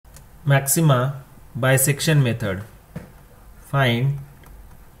Maxima bisection method. Find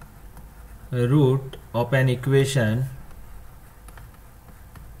root of an equation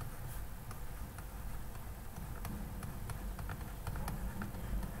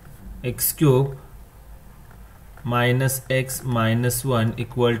x cube minus x minus 1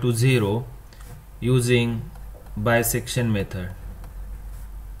 equal to 0 using bisection method.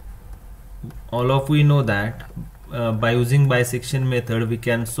 All of we know that by using bisection method we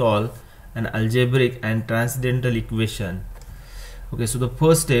can solve an algebraic and transcendental equation. Okay, so the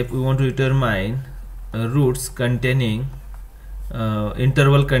first step we want to determine roots containing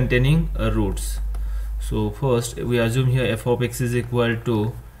interval containing roots. So first we assume here f of x is equal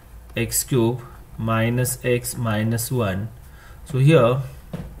to x cube minus x minus 1. So here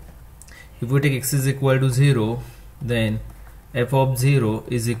if we take x is equal to 0, then f of 0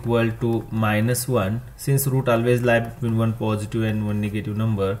 is equal to minus 1. Since root always lie between one positive and one negative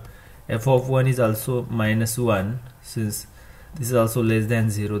number, f of 1 is also minus 1. Since this is also less than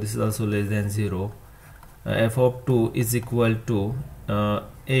 0, this is also less than 0. F of 2 is equal to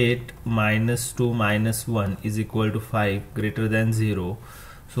 8 minus 2 minus 1 is equal to 5 greater than 0.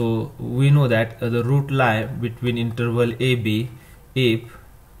 So we know that the root lie between interval AB if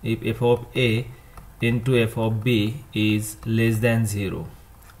f of A into f of B is less than 0.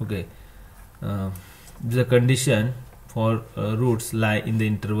 Okay, the condition for roots lie in the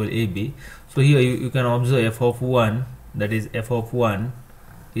interval AB. So here you can observe f of 1, that is f of 1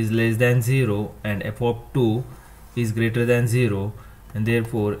 is less than 0 and f of 2 is greater than 0, and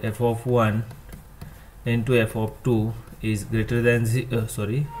therefore f of 1 into f of 2 is greater than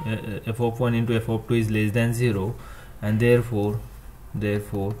f of 1 into f of 2 is less than 0, and therefore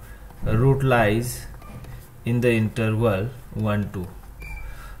a root lies in the interval 1 2.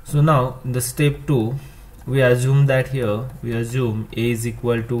 So now in the step 2 we assume that here we assume a is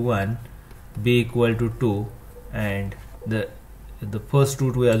equal to 1, b equal to 2, and the first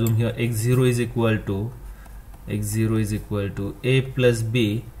root we assume here x0 is equal to a plus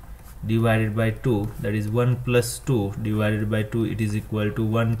b divided by 2, that is 1 plus 2 divided by 2, it is equal to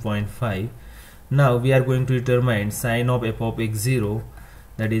 1.5. Now we are going to determine sine of f of x0,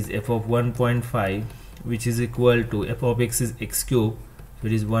 that is f of 1.5, which is equal to f of x is x cube, so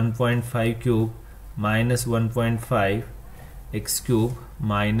it is 1.5 cube minus 1.5 x cube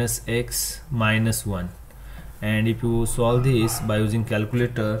minus x minus 1. And if you solve this by using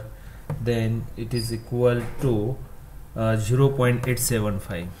calculator, then it is equal to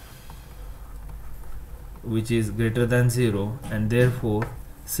 0.875, which is greater than 0, and therefore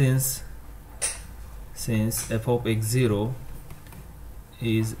since f of x0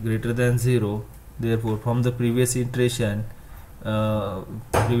 is greater than 0, therefore from the previous iteration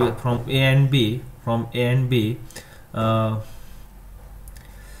from a and b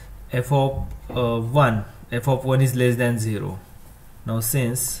f of 1 is less than 0. Now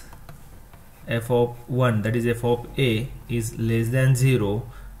since f of 1, that is f of a, is less than 0,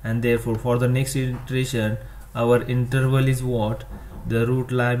 and therefore for the next iteration our interval is what? The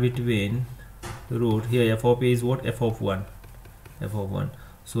root lie between root, here f of a is what? F of 1.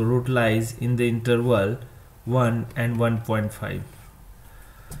 So root lies in the interval 1 and 1.5.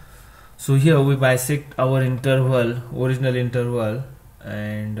 So here we bisect our interval, original interval,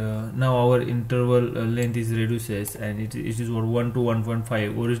 and now our interval length is reduces, and it is what? 1 to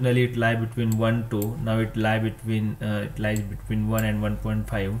 1.5. Originally it lie between 1 to, now it lies between 1 and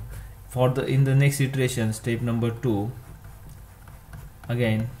 1.5. For the in the next iteration, step number 2,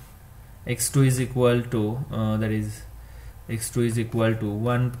 again x2 is equal to that is x2 is equal to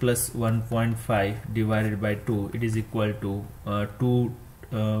 1 plus 1.5 divided by 2, it is equal to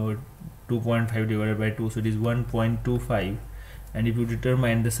 2.5 divided by 2, so it is 1.25. and if you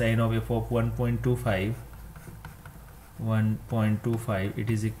determine the sine of f of 1.25, it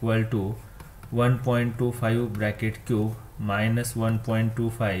is equal to 1.25 bracket cube minus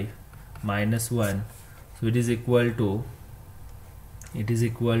 1.25 minus 1, so it is equal to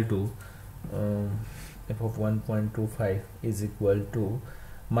f of 1.25 is equal to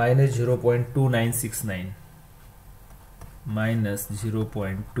minus 0.2969.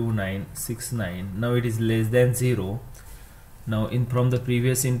 Now it is less than 0. Now from the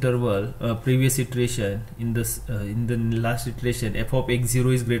previous interval, previous iteration, in the last iteration, f of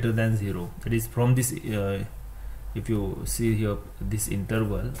x0 is greater than 0. That is from this. If you see here this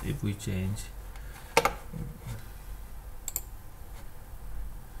interval, if we change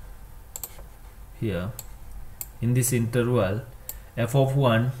here in this interval, f of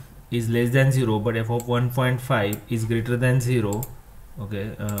 1 is less than 0, but f of 1.5 is greater than 0.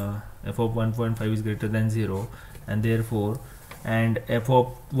 Okay, f of 1.5 is greater than 0, and therefore and f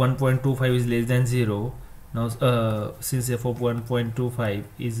of 1.25 is less than 0. Now since f of 1.25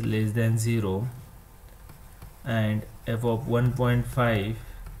 is less than 0 and f of 1.5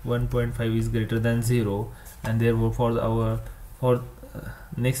 is greater than 0, and therefore for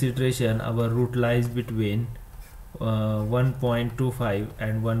next iteration our root lies between 1.25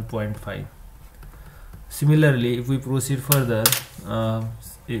 and 1.5. Similarly, if we proceed further,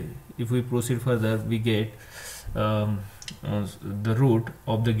 we get the root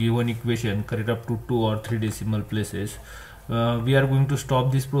of the given equation correct up to 2 or 3 decimal places. We are going to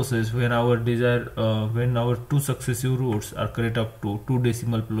stop this process when our two successive roots are correct up to 2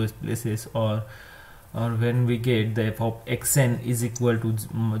 decimal places, or when we get the f of xn is equal to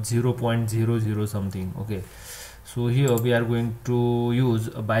 0.00 something. Okay, so here we are going to use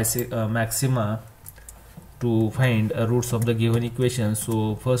a maxima to find roots of the given equation.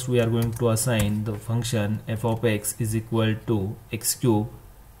 So first we are going to assign the function f of x is equal to x cube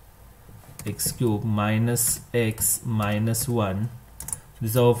minus x minus 1.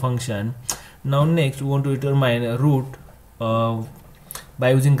 This is our function. Now next we want to determine a root.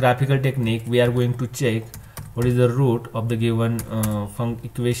 By using graphical technique, we are going to check what is the root of the given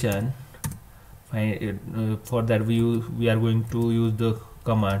equation. For that we are going to use the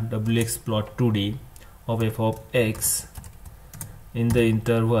command wxplot 2d of f of x in the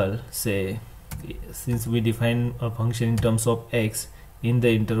interval, say, since we define a function in terms of x, in the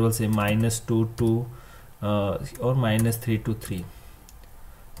interval say -2 to or -3 to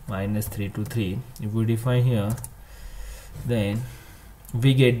 3. If we define here, then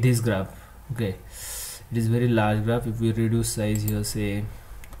we get this graph. Okay, it is very large graph. If we reduce size here, say,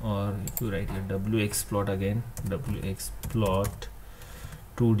 or if you write here wxplot again, wxplot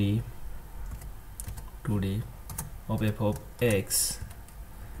 2d of f of x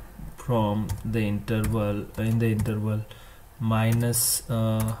from the interval minus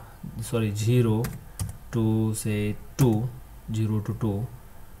 0 to say 2, 0 to 2.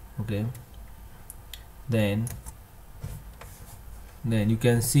 Okay, then you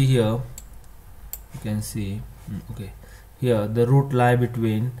can see here, okay, here the root lie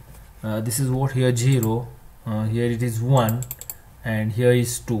between this is what here 0, here it is 1, and here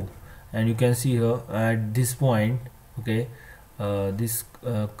is 2, and you can see here at this point, okay, this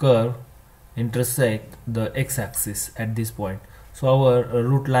curve intersect the x-axis at this point. So our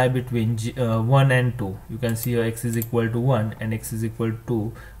root lie between 1 and 2. You can see here x is equal to 1 and x is equal to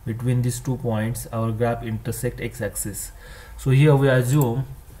 2. Between these 2 points our graph intersect x-axis. So here we assume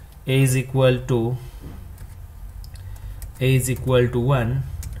a is equal to 1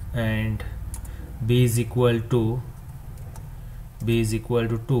 and b is equal to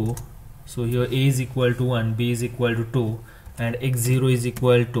 2. So here a is equal to 1, b is equal to 2, and x0 is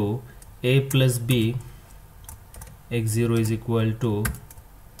equal to a plus b. X0 is equal to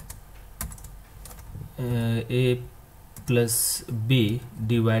a plus b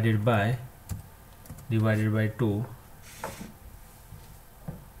divided by 2.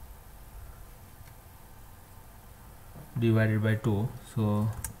 So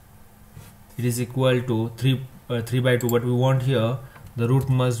it is equal to 3 by 2, but we want here the root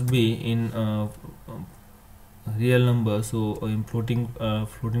must be in real number, so in floating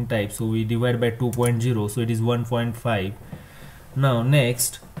type, so we divide by 2.0, so it is 1.5. Now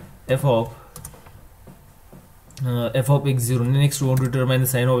next f of x0. Next we want to determine the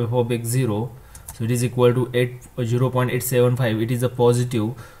sign of f of x0, so it is equal to 0.875. It is a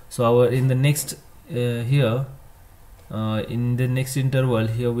positive. So our in the next here in the next interval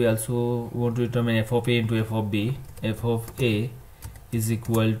here we also want to determine f of a into f of b. F of a is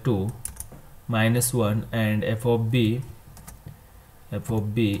equal to -1 and f of b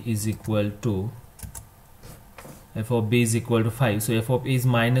is equal to 5. So f of a is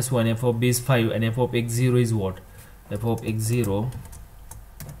 -1, f of b is 5, and f of x0 is what? F of x0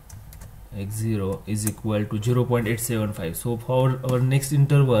 is equal to 0.875. So for our next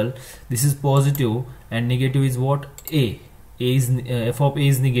interval, this is positive and negative is what? A is f of a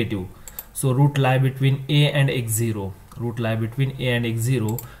is negative. So root lie between a and x0.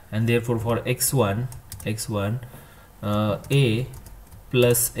 And therefore for x1 a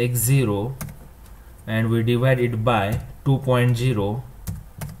plus x0, and we divide it by 2.0,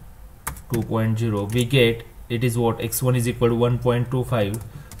 we get it is what? X1 is equal to 1.25.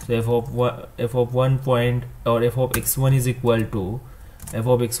 So f of x1 is equal to f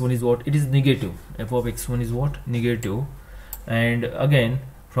of x1 is what? It is negative. F of x1 is what? Negative. And again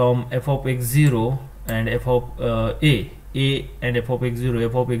from f of x0 and f of a and f of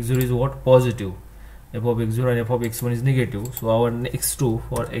x0 is what? Positive. F of x0 and f of x1 is negative. So our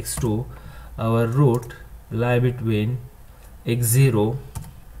for x2 our root lie between x0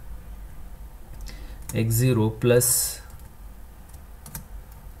 plus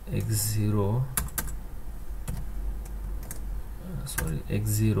x0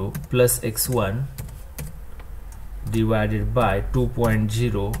 plus x1 divided by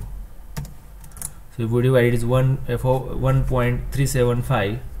 2.0. So if we divide, it is f of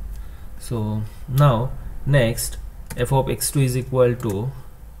 1.375. so now next f of x2 is equal to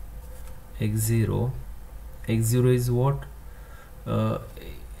x0 is what?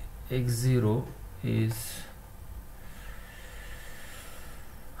 X0 is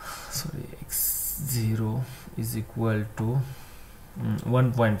x0 is equal to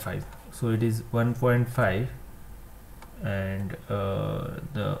 1.5. so it is 1.5, and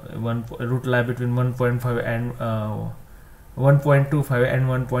the root lie between 1.5 and 1.25 and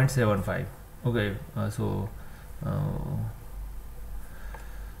 1.75. okay, so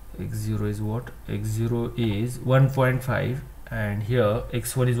x0 is what? x0 is 1.5, and here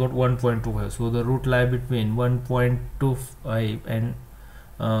x1 is what? 1.25. so the root lie between 1.25 and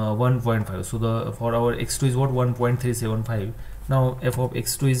 1.5. so the for our x2 is what? 1.375. now f of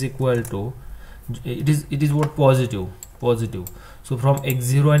x2 is equal to, it is what? Positive. So from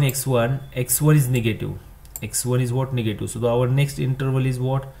x0 and x1 is negative. X1 is what? Negative. So our next interval is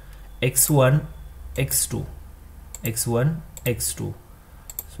what? x1 x2.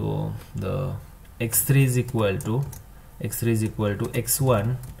 So the x3 is equal to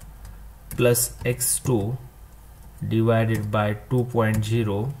x1 plus x2 divided by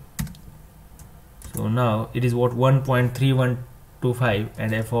 2.0. so now it is what? 1.3125,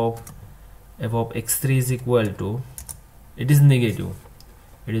 and f of x3 is equal to, it is negative.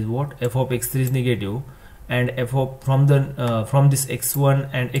 It is what? f of x3 is negative, and f of from this x1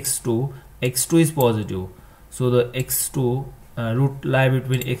 and x2 is positive. so the x2 root lie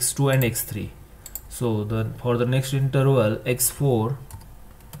between x2 and x3. so for the next interval x4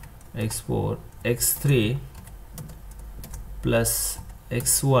 x3 plus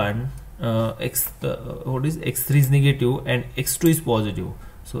x1 what is x3 is negative and x2 is positive.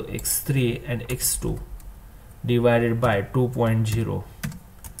 so x3 and x2 divided by 2.0,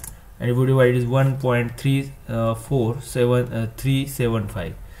 and if we divide, it is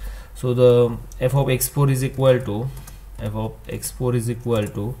 1.375. so the f of x4 is equal to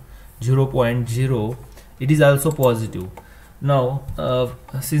 0.0. it is also positive. now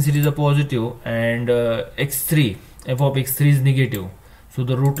since it is a positive, and x3 f of x3 is negative, so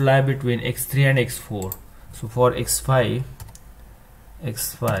the root lie between x3 and x4. so for x5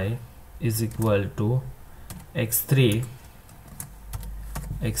 is equal to x3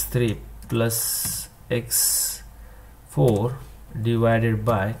 plus x4 divided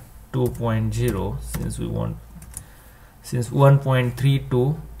by 2.0, since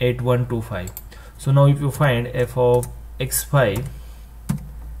 1.328125. so now if you find f of x5,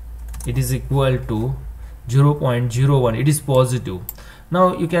 it is equal to 0.01. it is positive.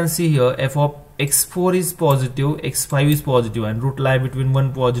 now you can see here f of x4 is positive, x5 is positive, and root lie between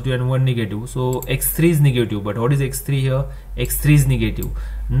one positive and one negative. so x3 is negative, but what is x3 here? x3 is negative.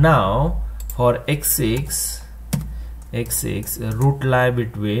 now for x6 root lie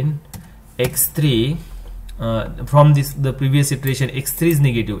between x3 from the previous iteration, x3 is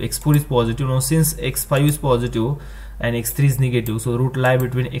negative, x4 is positive. now since x5 is positive and x3 is negative, so root lie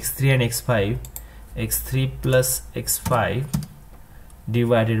between x3 and x5, x3 plus x5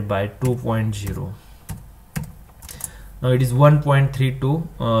 divided by 2.0. now it is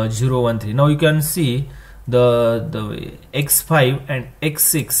 1.32013. now you can see the x5 and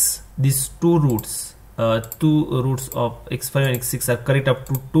x6, these two roots of x5 and x6 are correct up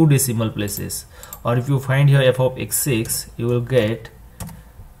to 2 decimal places. or if you find here f of x6, you will get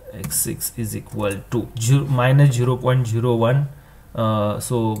x6 is equal to minus 0.01.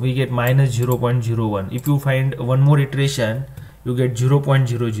 so we get minus 0.01. if you find one more iteration, you get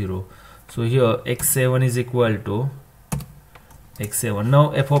 0.00. so here x7 is equal to x7.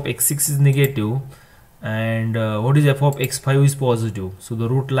 now f of x6 is negative, and what is f of x5 is positive. so the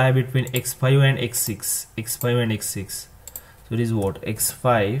root lie between x5 and x6. so it is what?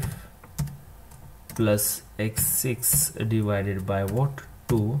 x5 plus x6 divided by what?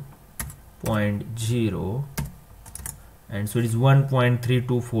 2.0, and so it is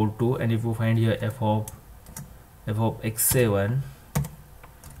 1.3242. and if you find here f of x7,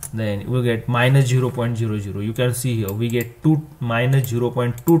 then we will get minus 0.00. you can see here we get minus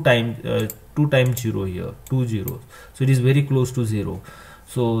 0.2 times 2 times 0 here, 2 zeros. so it is very close to 0.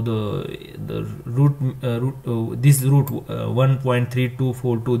 so the this root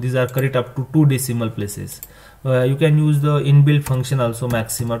 1.3242, these are correct up to 2 decimal places. You can use the inbuilt function also,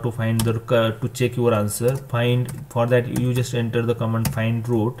 Maxima, to find the to check your answer. For that you just enter the command find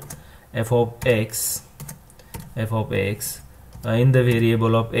root f of x in the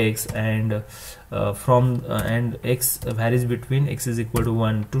variable of x, and and x varies between x is equal to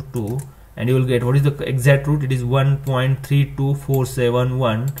 1 to 2, and you will get what is the exact root. It is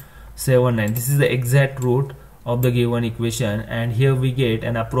 1.3247179. This is the exact root of the given equation, and here we get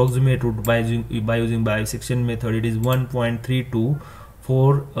an approximate root by using bisection method. It is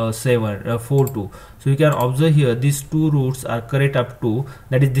 1.324742. So you can observe here these two roots are correct up to,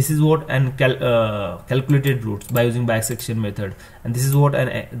 that is, this is what an calculated roots by using bisection method, and this is what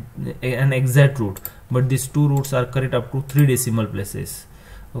an exact root, but these two roots are correct up to 3 decimal places.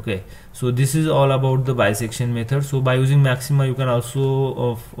 Okay, so this is all about the bisection method. So by using Maxima you can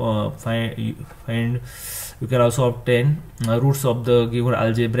also you can also obtain roots of the given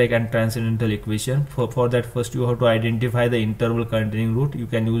algebraic and transcendental equation. For that, first you have to identify the interval containing root. You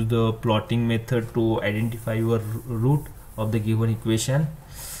can use the plotting method to identify your root of the given equation.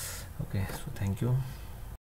 Okay, so thank you.